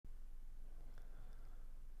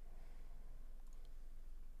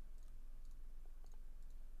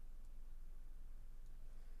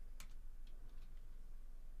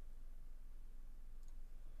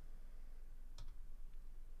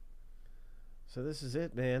So this is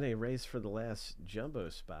it, man. A race for the last jumbo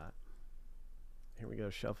spot. Here we go.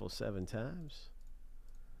 Shuffle 7 times.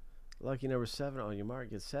 Lucky number 7 on your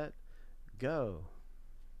mark. Get set. Go.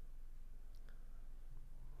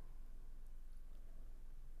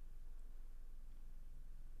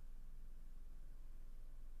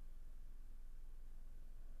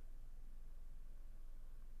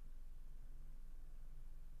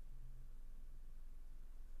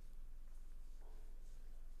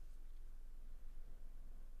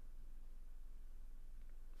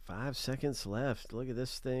 Five seconds left. Look at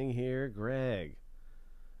this thing here, Greg.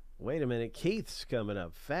 Wait a minute. Keith's coming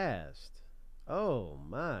up fast. Oh,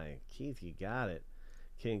 my. Keith, you got it.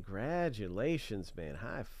 Congratulations, man.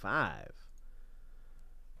 High five.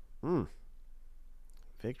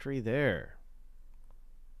 Victory there.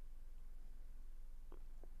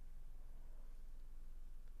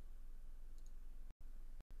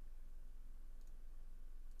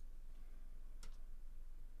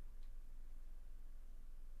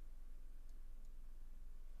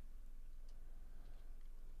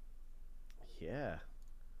 Yeah.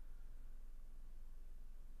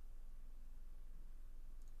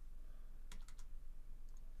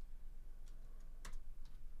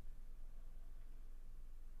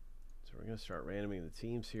 So we're going to start randoming the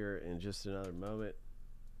teams here in just another moment.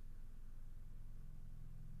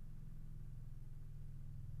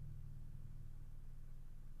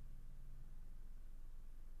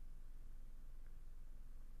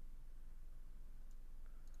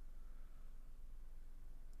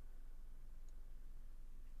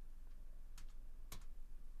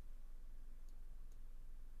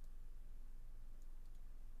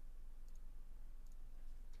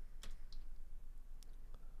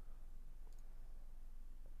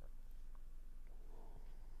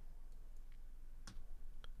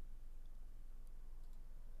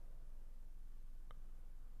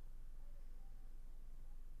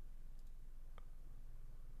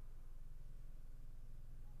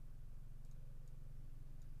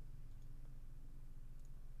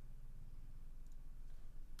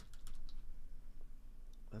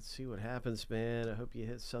 Let's see what happens, man. I hope you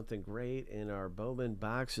hit something great in our Bowman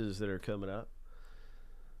boxes that are coming up.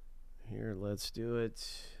 Here, let's do it.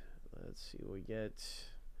 Let's see what we get.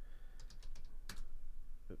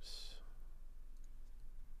 Oops.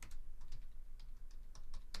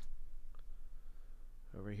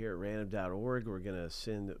 Over here at random.org, we're going to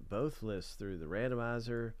send both lists through the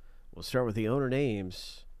randomizer. We'll start with the owner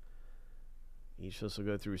names. Each list will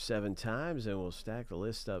go through 7 times, and we'll stack the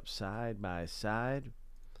list up side by side.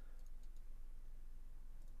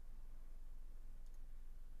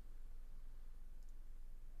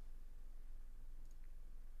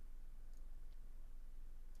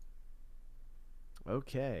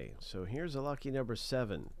 Okay, so here's a lucky number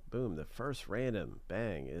 7. Boom, the first random,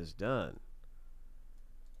 bang, is done.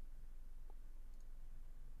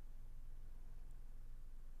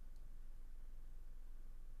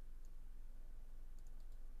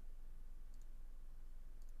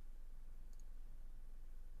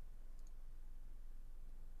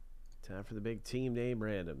 Time for the big team name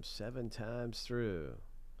random, 7 times through.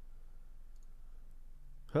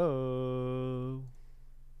 Ho!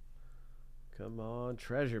 Come on,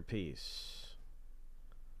 treasure piece.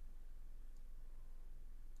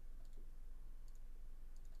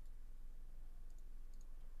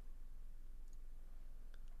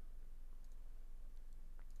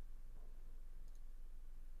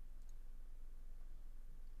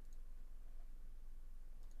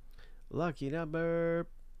 Lucky number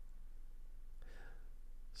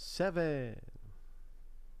 7.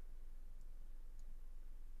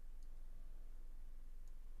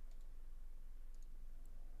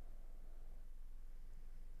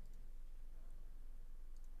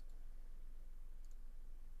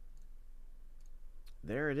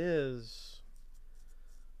 There it is.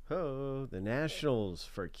 Oh, the Nationals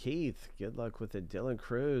for Keith. Good luck with the Dylan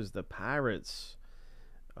Cruz. The Pirates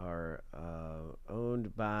are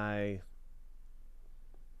owned by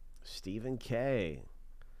Stephen K.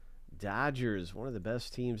 Dodgers, one of the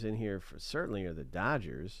best teams in here for certainly are the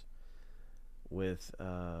Dodgers, with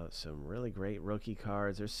some really great rookie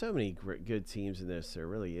cards. There's so many good teams in this. There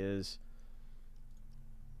really is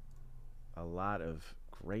a lot of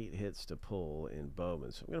great hits to pull in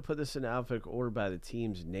Bowman. So I'm going to put this in alphabetical order by the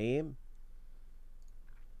team's name.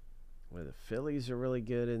 Where the Phillies are really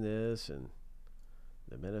good in this, and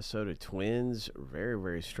the Minnesota Twins, very,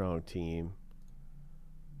 very strong team.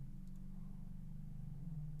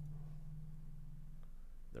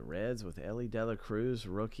 The Reds with Ellie De La Cruz,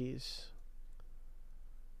 rookies.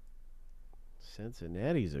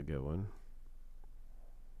 Cincinnati's a good one.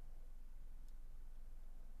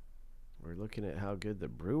 We're looking at how good the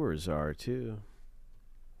Brewers are, too.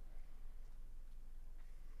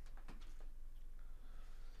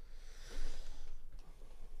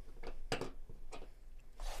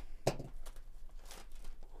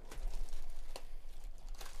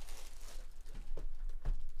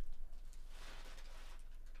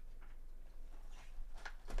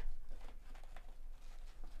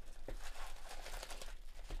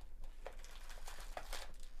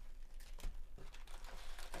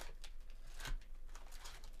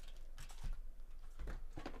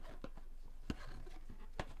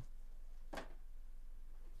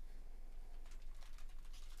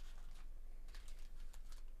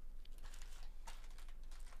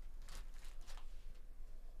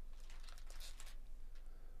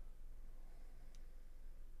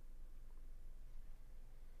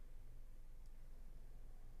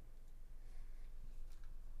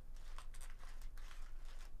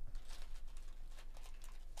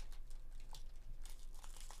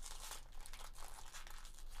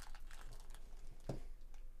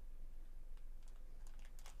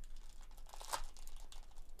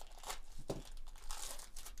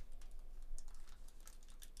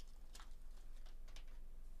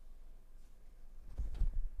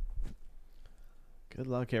 Good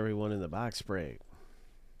luck, everyone, in the box break.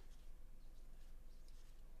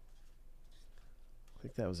 I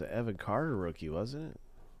think that was an Evan Carter rookie, wasn't it?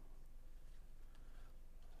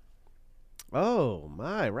 Oh,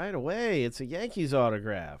 my, right away. It's a Yankees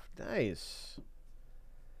autograph. Nice.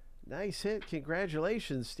 Nice hit.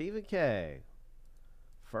 Congratulations, Stephen K.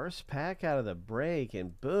 First pack out of the break,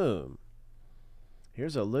 and boom.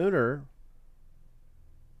 Here's a Lunar.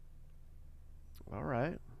 All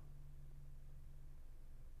right.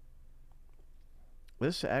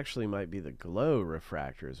 This actually might be the glow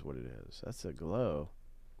refractor is what it is. That's a glow.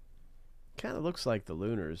 Kind of looks like the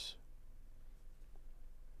Lunars.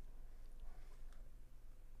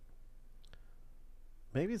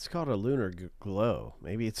 Maybe it's called a lunar glow.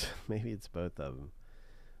 Maybe it's both of them.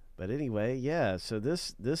 But anyway, yeah. So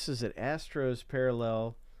this is an Astros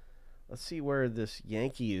parallel. Let's see where this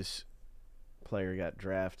Yankees player got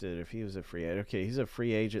drafted. If he was a free agent, okay, he's a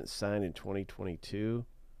free agent signed in 2022.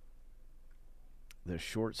 The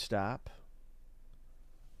shortstop.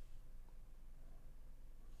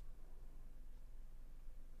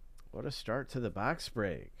 What a start to the box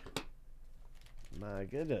break. My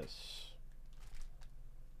goodness.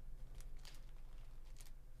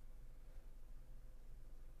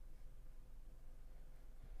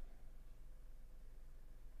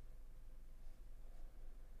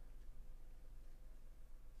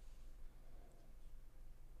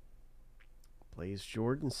 Blaze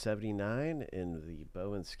Jordan, 79 in the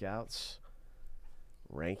Bowman Scouts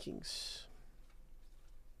rankings.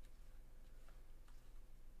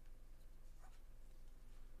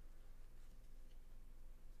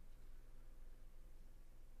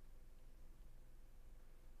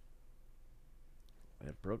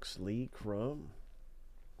 At Brooks Lee Chrome.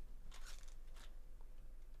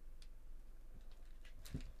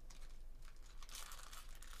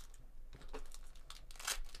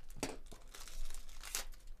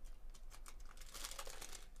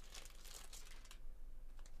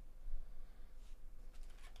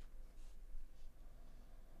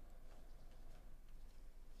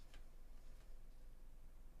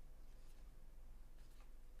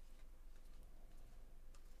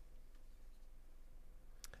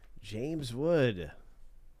 James Wood.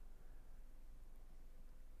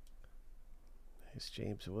 Nice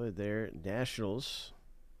James Wood there. Nationals.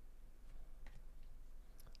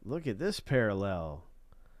 Look at this parallel.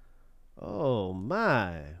 Oh,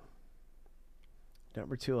 my.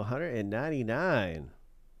 Number 299.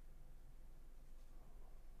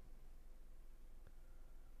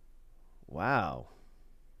 Wow.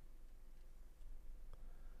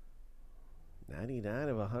 99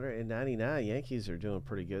 of 199. Yankees are doing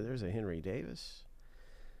pretty good. There's a Henry Davis.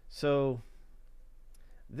 So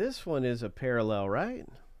this one is a parallel, right?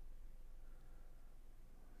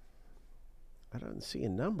 I don't see a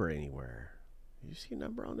number anywhere. You see a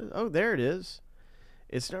number on this? Oh, there it is.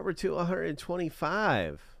 It's number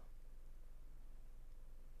 225.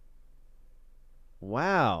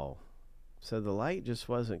 Wow. So the light just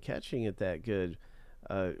wasn't catching it that good.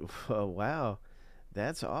 Oh, wow.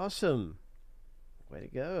 That's awesome. Way to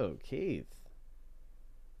go, Keith.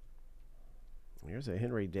 Here's a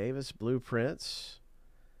Henry Davis blueprints.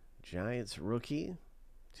 Giants rookie.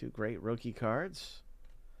 Two great rookie cards.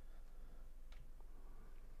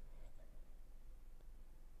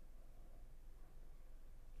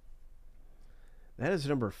 That is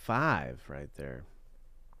number 5 right there.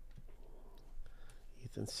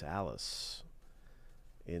 Ethan Salas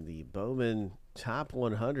In the Bowman top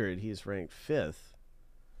 100, he's ranked 5th.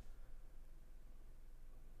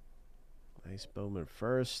 Nice Bowman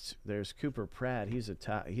first. There's Cooper Pratt. He's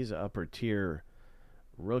an upper tier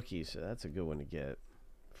rookie, so that's a good one to get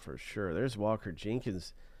for sure. There's Walker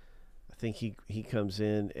Jenkins. I think he comes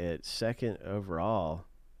in at 2nd overall.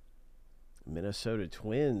 Minnesota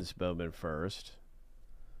Twins Bowman first.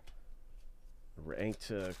 Ranked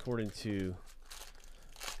according to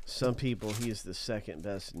some people, he is the 2nd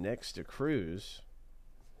best next to Cruz.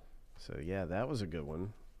 So yeah, that was a good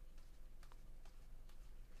one.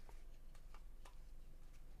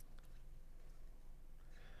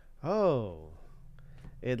 Oh,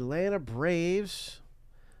 Atlanta Braves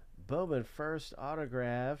Bowman first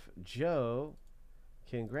autograph. Joe,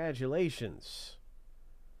 congratulations.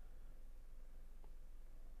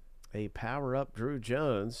 A power-up Drew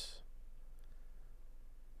Jones.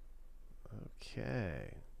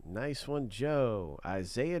 Okay. Nice one, Joe.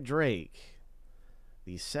 Isaiah Drake.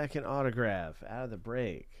 The 2nd autograph out of the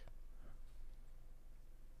break.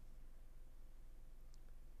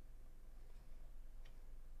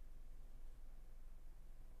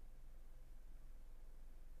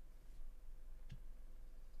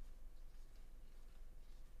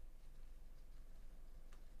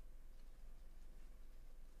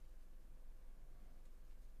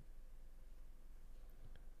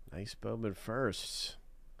 Nice Bowman first.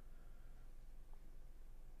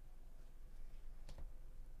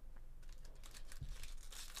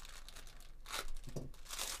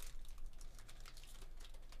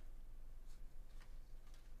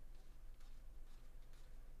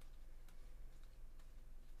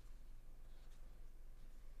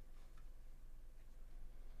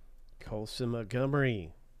 Colson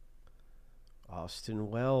Montgomery.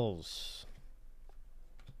 Austin Wells.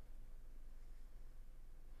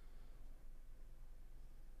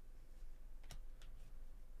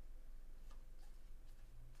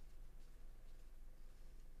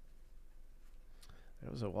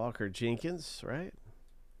 That was a Walker Jenkins, right?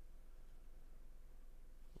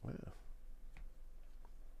 Wow.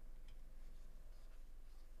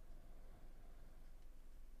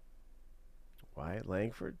 Wyatt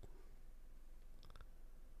Langford.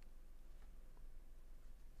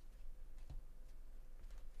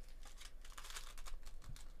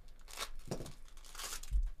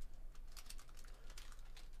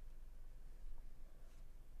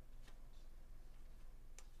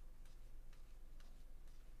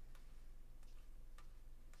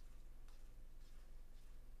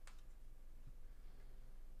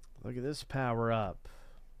 Look at this power up.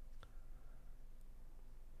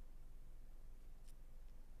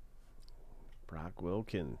 Brock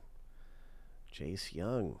Wilkin. Jace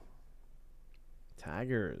Young.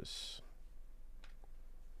 Tigers.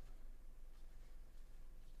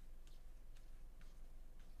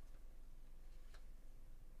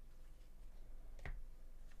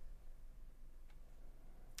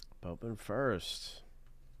 Bowman first.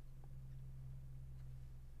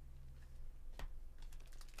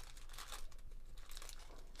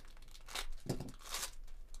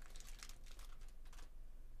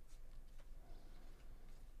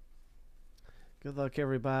 Good luck,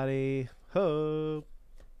 everybody. Hope.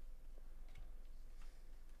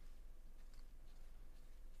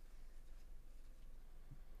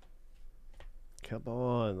 Come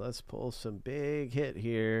on, let's pull some big hit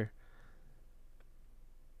here.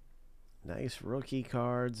 Nice rookie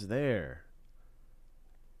cards there.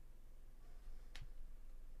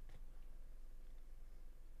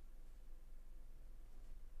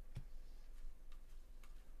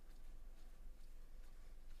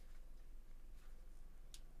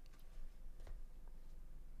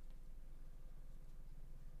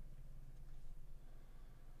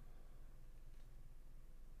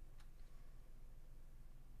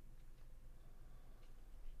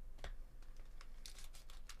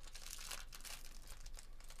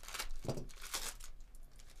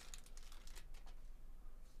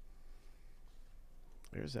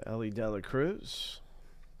 There's a Ellie De La Cruz.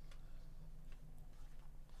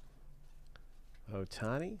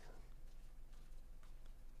 Ohtani.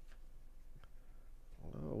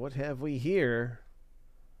 Oh, what have we here?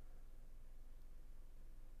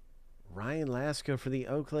 Ryan Lasko for the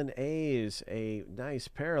Oakland A's. A nice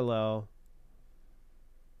parallel.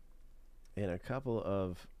 And a couple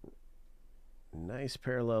of nice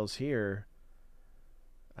parallels here.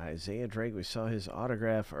 Isaiah Drake, we saw his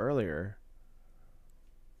autograph earlier.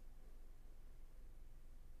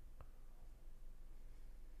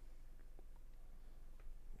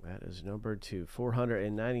 That is numbered to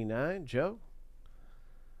 499. Joe?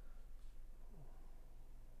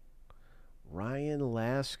 Ryan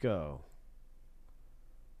Lasko.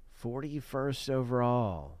 41st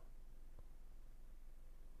overall.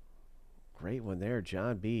 Great one there,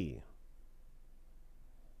 John B.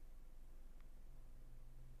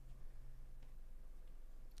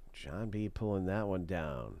 John B pulling that one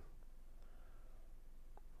down.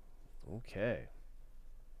 Okay.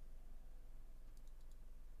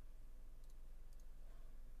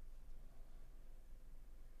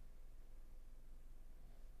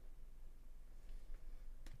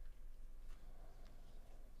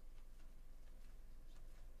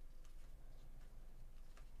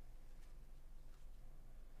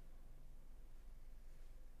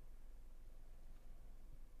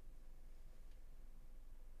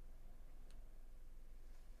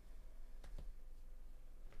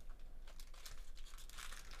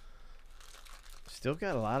 Still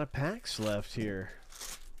got a lot of packs left here.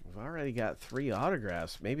 We've already got 3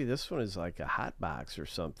 autographs. Maybe this one is like a hot box or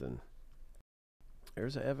something.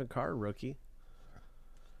 There's an Evan Carr rookie.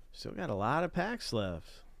 Still got a lot of packs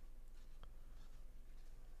left.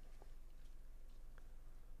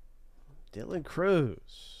 Dylan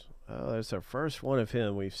Cruz. Oh, that's our first one of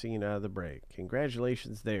him we've seen out of the break.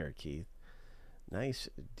 Congratulations there, Keith. Nice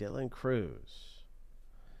Dylan Cruz.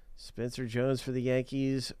 Spencer Jones for the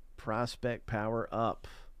Yankees. Prospect power up.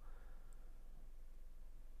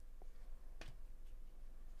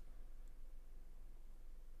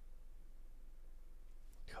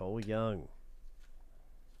 Cole Young.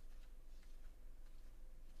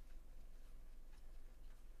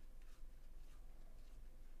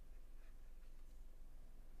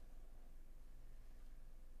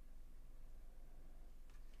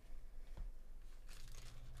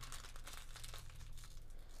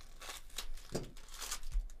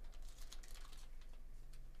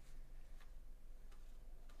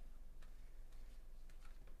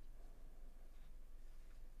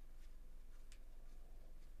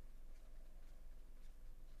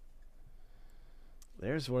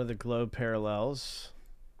 There's one of the globe parallels.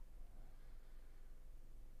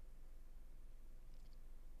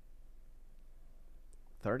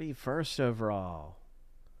 '31st overall.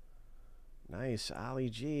 Nice, Ollie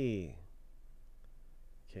G.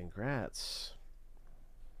 Congrats.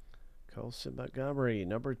 Colson Montgomery,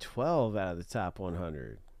 number 12 out of the top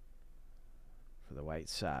 100 for the White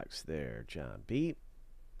Sox there. John B.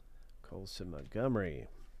 Colson Montgomery.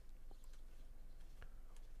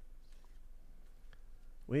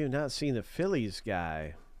 We have not seen the Phillies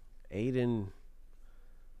guy. Aiden.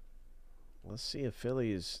 Let's see if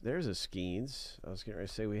Phillies. There's a Skeens. I was going to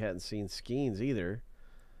say we hadn't seen Skeens either.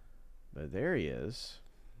 But there he is.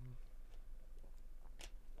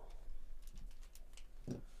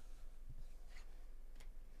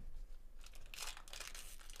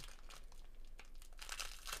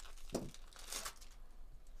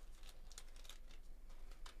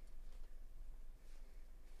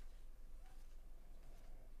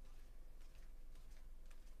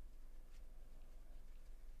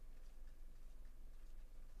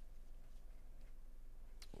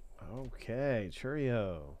 Okay,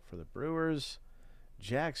 Churio for the Brewers.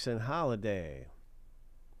 Jackson Holiday.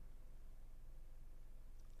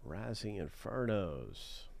 Rising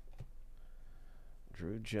Infernos.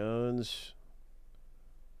 Drew Jones.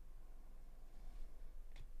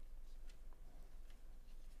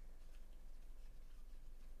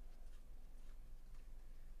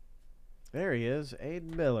 There he is,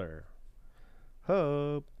 Aiden Miller.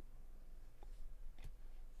 Hope.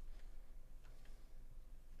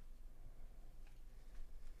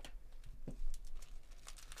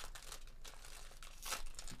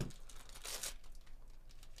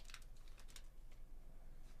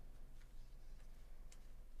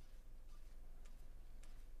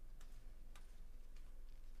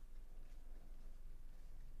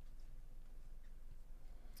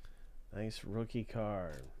 Nice rookie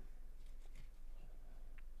card.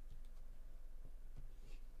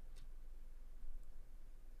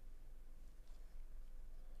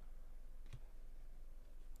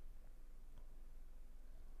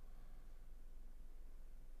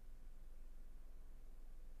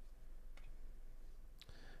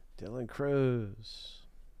 Dylan Cruz.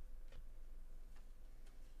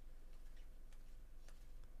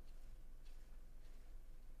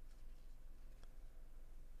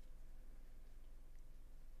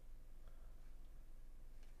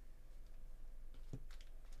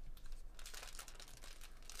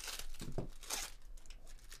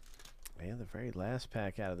 And the very last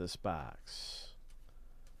pack out of this box.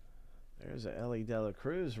 There's a Ellie De La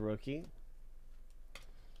Cruz rookie.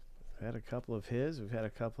 We've had a couple of his. We've had a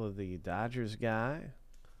couple of the Dodgers guy.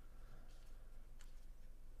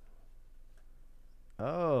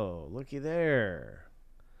 Oh, looky there.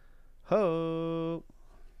 Hope.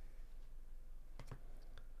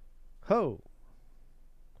 Ho!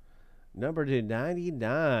 Number to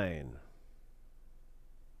 99.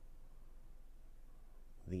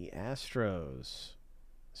 The Astros.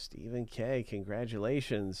 Stephen K.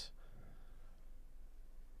 Congratulations.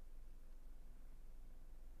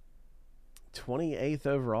 28th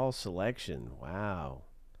overall selection. Wow.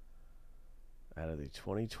 Out of the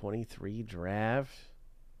 2023 draft.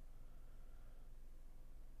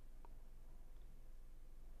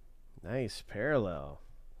 Nice parallel.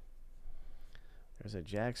 There's a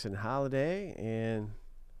Jackson Holiday and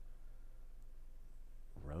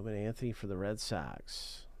Roman Anthony for the Red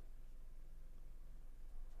Sox.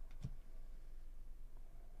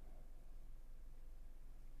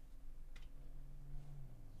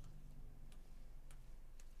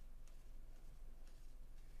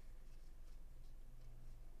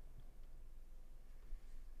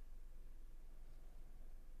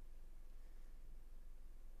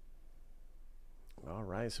 All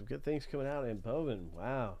right, some good things coming out in Bowman.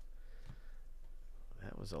 Wow.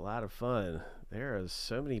 That was a lot of fun. There are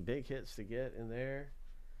so many big hits to get in there.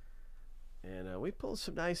 And we pulled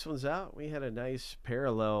some nice ones out. We had a nice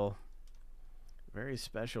parallel, very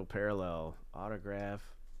special parallel autograph.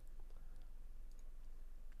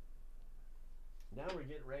 Now we're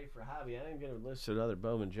getting ready for hobby. I am going to list another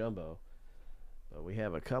Bowman Jumbo. But we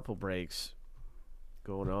have a couple breaks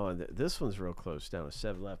going on. This one's real close, down to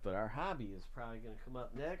 7 left. But our hobby is probably going to come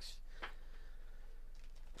up next.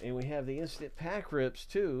 And we have the instant pack rips,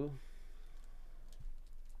 too,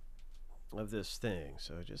 of this thing.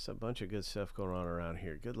 So just a bunch of good stuff going on around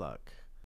here. Good luck.